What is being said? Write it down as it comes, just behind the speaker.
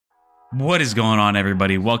What is going on,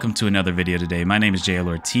 everybody? Welcome to another video today. My name is JL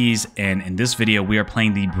Ortiz, and in this video we are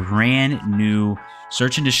playing the brand new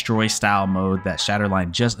search and destroy style mode that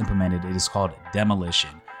Shatterline just implemented. It is called Demolition.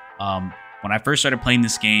 When I first started playing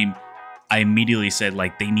this game, I immediately said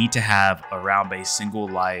like they need to have a round-based single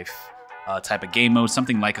life type of game mode,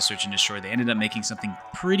 something like a search and destroy. They ended up making something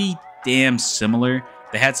pretty damn similar.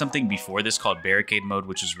 They had something before this called barricade mode,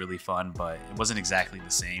 which was really fun, but it wasn't exactly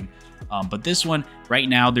the same. But this one, right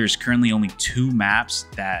now, there's currently only 2 maps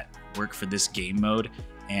that work for this game mode.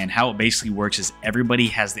 And how it basically works is everybody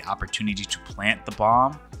has the opportunity to plant the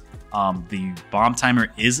bomb. The bomb timer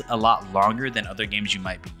is a lot longer than other games you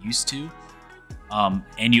might be used to.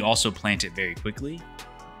 And you also plant it very quickly.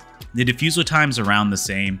 The defusal time's around the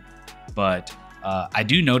same, but I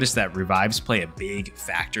do notice that revives play a big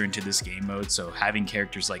factor into this game mode. So having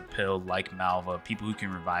characters like Pill, like Malva, people who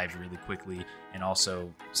can revive really quickly, and also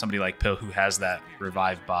somebody like Pill who has that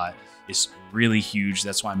revive bot is really huge.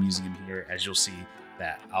 That's why I'm using him here. As you'll see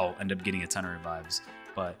that I'll end up getting a ton of revives.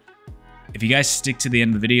 But if you guys stick to the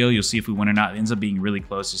end of the video, you'll see if we win or not. It ends up being really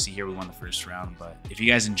close. You see here we won the first round. But if you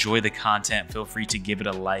guys enjoy the content, feel free to give it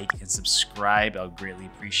a like and subscribe. I'll greatly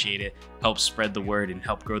appreciate it. Help spread the word and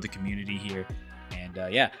help grow the community here.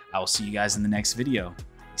 And yeah, I will see you guys in the next video.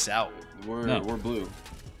 Peace out. We're blue.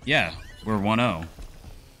 Yeah, we're 1-0.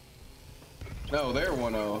 No, they're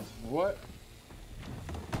 1-0. What?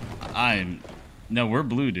 No, we're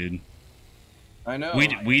blue, dude. I know.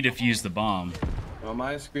 We defused the bomb. On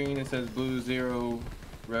my screen it says blue 0,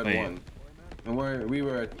 red 1. And we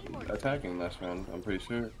were attacking last round, I'm pretty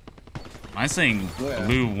sure. Mine's saying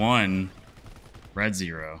blue 1, red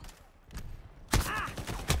 0.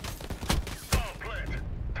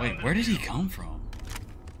 Wait, where did he come from?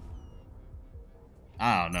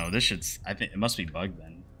 I don't know. This shit's... I think it must be bugged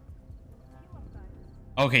then.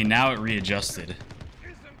 Okay, now it readjusted.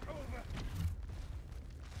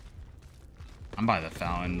 I'm by the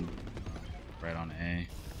fountain. Right on A.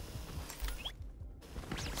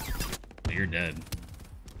 Oh, you're dead.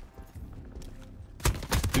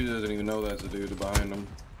 Dude doesn't even know that's a dude behind him.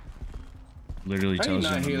 Literally tells you.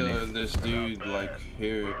 How do you not hear this dude like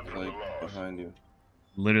here, like behind you?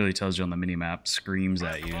 Literally tells you on the mini map, screams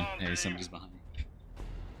at you. Hey, somebody's behind you.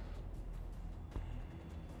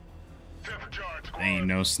 There ain't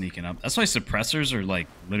no sneaking up. That's why suppressors are like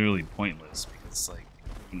literally pointless, because like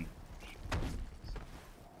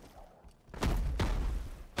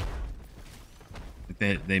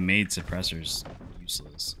they made suppressors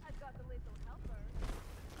useless.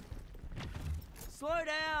 Slow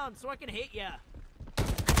down so I can hit ya.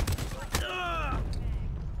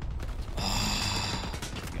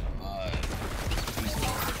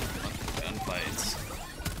 Gunfights.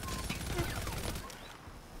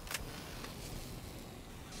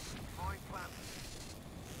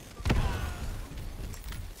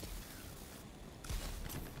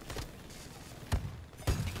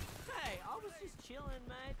 Hey, I was just chilling,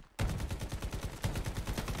 mate.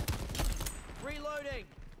 Reloading.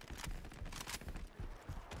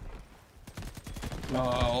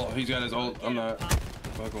 Oh, he's got his ult. I'm not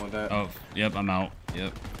fucking with that. Oh, yep, I'm out.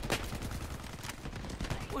 Yep.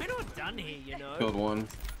 We're not done here, you know. Killed one.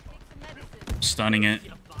 Stunning it.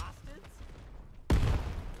 You bastards.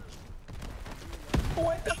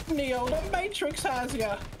 Wake up, Neo. The Matrix has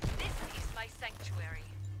ya. This is my sanctuary.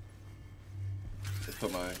 Just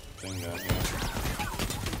put my thing down here.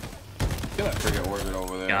 Get that friggin' orbit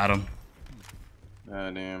over there. Got him.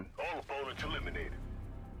 God damn. All opponents eliminated.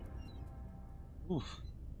 Oof.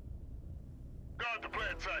 Guard the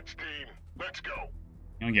plant sites, team. Let's go.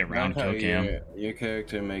 You don't get round kill cam. Your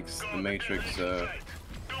character makes the Matrix.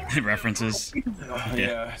 References.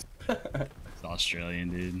 Yeah. It's Australian,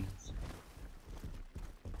 dude.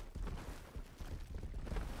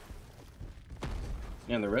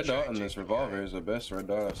 Yeah, and the red dot on this revolver is the best red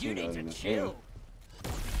dot I've seen on this game.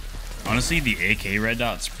 Honestly, the AK red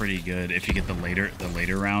dot's pretty good if you get the later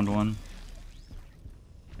round one.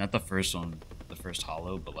 Not the first one, the first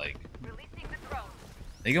hollow, but like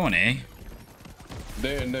they go in A.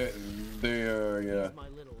 They are, yeah. My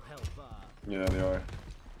little helper. Yeah, they are.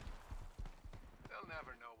 They'll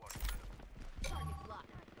never know what.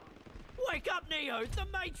 Wake up, Neo. The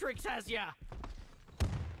Matrix has ya.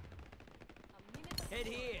 Head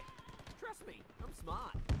here. Trust me, I'm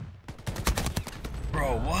smart.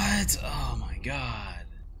 Bro, what? Oh my god.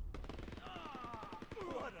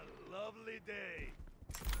 What a lovely day.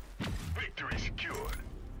 Victory secured.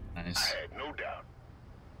 Nice. I had no doubt.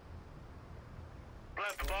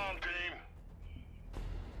 Plant the bomb, team.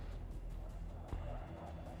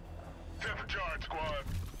 Set for charge, squad.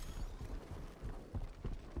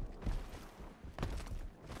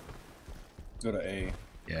 Go to A.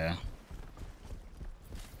 Yeah.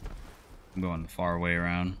 I'm going the far way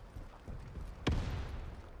around.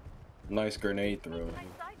 Nice grenade throw.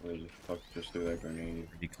 Really fuck just threw that grenade.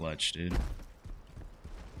 Pretty clutch, dude.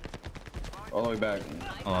 All the way back.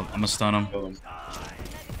 Oh, I'm gonna stun him. Kill him.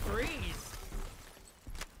 Freeze.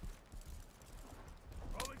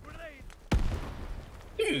 Throwing grenade.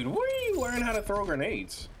 Dude, where are you learning how to throw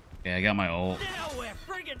grenades? Yeah, I got my ult. Now we're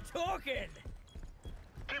friggin' talking.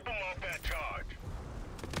 Keep him off that charge.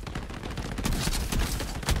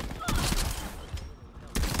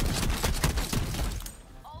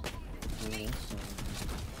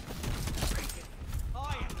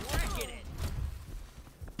 I am wrecking it.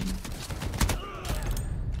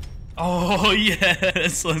 Oh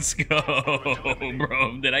yes, let's go,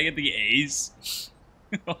 bro. Did I get the ace?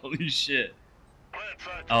 Holy shit. Plant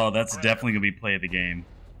sites Oh, are that's grabs. definitely gonna be play of the game.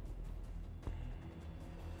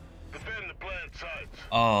 Defend the plant sites.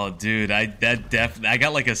 Oh, dude, I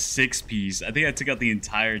got like a 6-piece. I think I took out the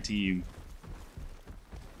entire team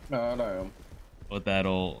No, no. with that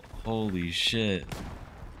ult. Holy shit.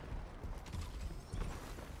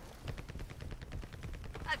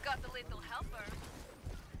 I've got the little helper.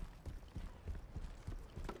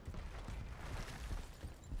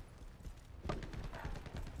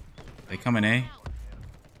 They coming A? I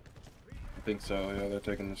think so. Yeah, they're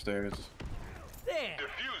taking the stairs. There.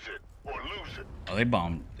 Defuse it or lose it. Oh, they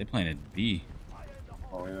bombed. They planted B.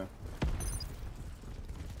 Oh yeah.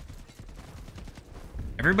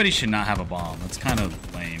 Everybody should not have a bomb. That's kind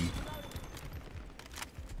of lame.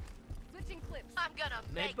 Switching clips. I'm gonna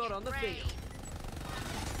make Medbot it on the rain. field.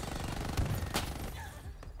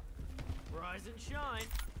 Rise and shine.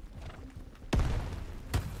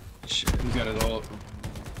 Shit. He's got his ult.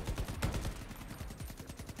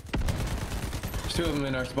 There's 2 of them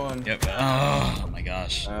in our spawn. Yep. Oh my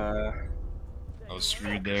gosh. Uh, I was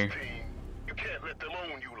screwed there. Team, you can't let them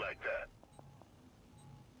own you like that.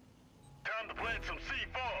 Time to plant some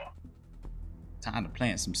C4. Time to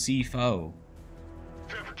plant some C4.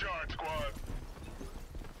 Set for charge, squad.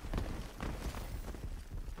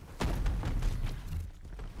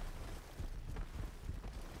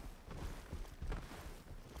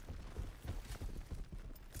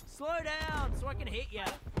 Slow down so I can hit ya.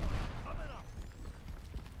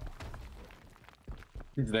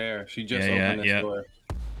 he's there. She just Yeah, opened this yeah. door.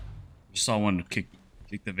 Saw one kick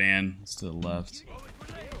the van. It's to the left.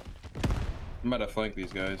 I'm about to flank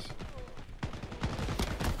these guys.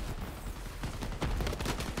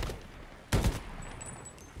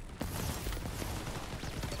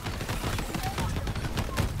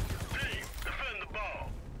 Team, defend the ball.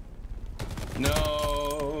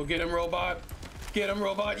 No, get him, robot. Get him,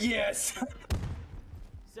 robot. Yes.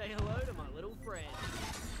 Say hello to my little friend.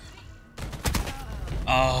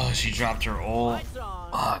 Oh, she dropped her ult. Lights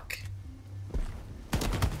on. Fuck.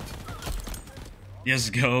 Yes,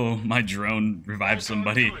 go. My drone revived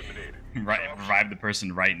somebody. Eliminated. Right, revived the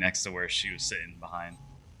person right next to where she was sitting behind.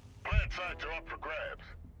 Plant sites are up for grabs.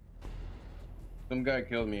 Some guy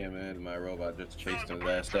killed me, man. My robot just chased his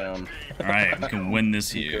ass down. All right, we can win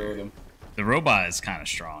this He killed here. him. The robot is kind of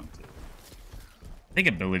strong too. I think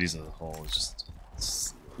abilities as a whole is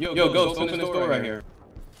just. Yo, go, open this door right here.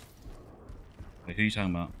 Wait, who are you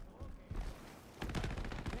talking about?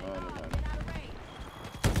 Oh, never mind.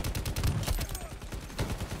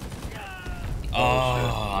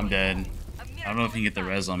 Oh, I'm dead. I don't know if you can get the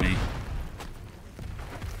res on me.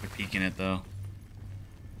 We're peeking it though.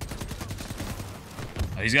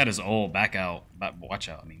 Oh, he's got his ult. Back out. Watch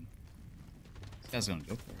out. I mean, this guy's gonna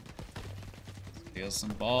go for it. He has some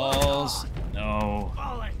balls. No.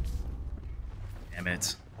 Bollocks. Damn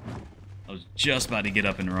it. I was just about to get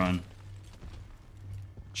up and run.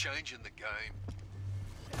 Changing the game.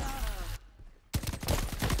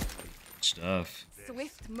 Stuff.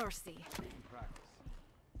 Swift mercy.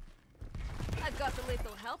 I've got the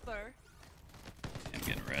little helper. I'm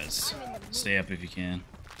getting res. Stay up if you can.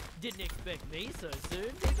 Didn't expect me so soon,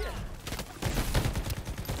 did ya?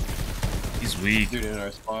 He's weak. Dude in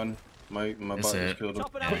our spawn. My bot That's just it. killed him.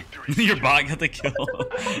 Chop it up. Your bot got the kill.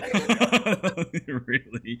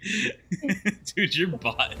 Really? Dude, your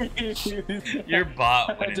bot went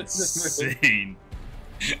insane.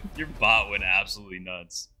 Your bot went absolutely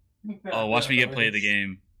nuts. Oh, watch me get play of the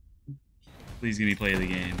game. Please give me play of the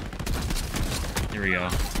game. Here we go.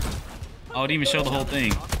 Oh, it didn't even show the whole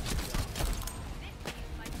thing.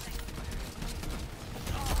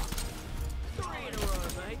 Three in a row,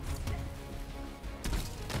 mate.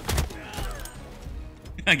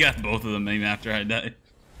 I got both of them even after I died.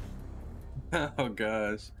 Oh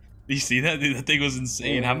gosh. Do you see that? Dude, that thing was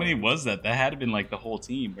insane. How many was that? That had to have been like the whole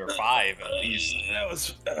team, or 5 at least. That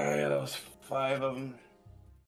was yeah, that was 5 of them.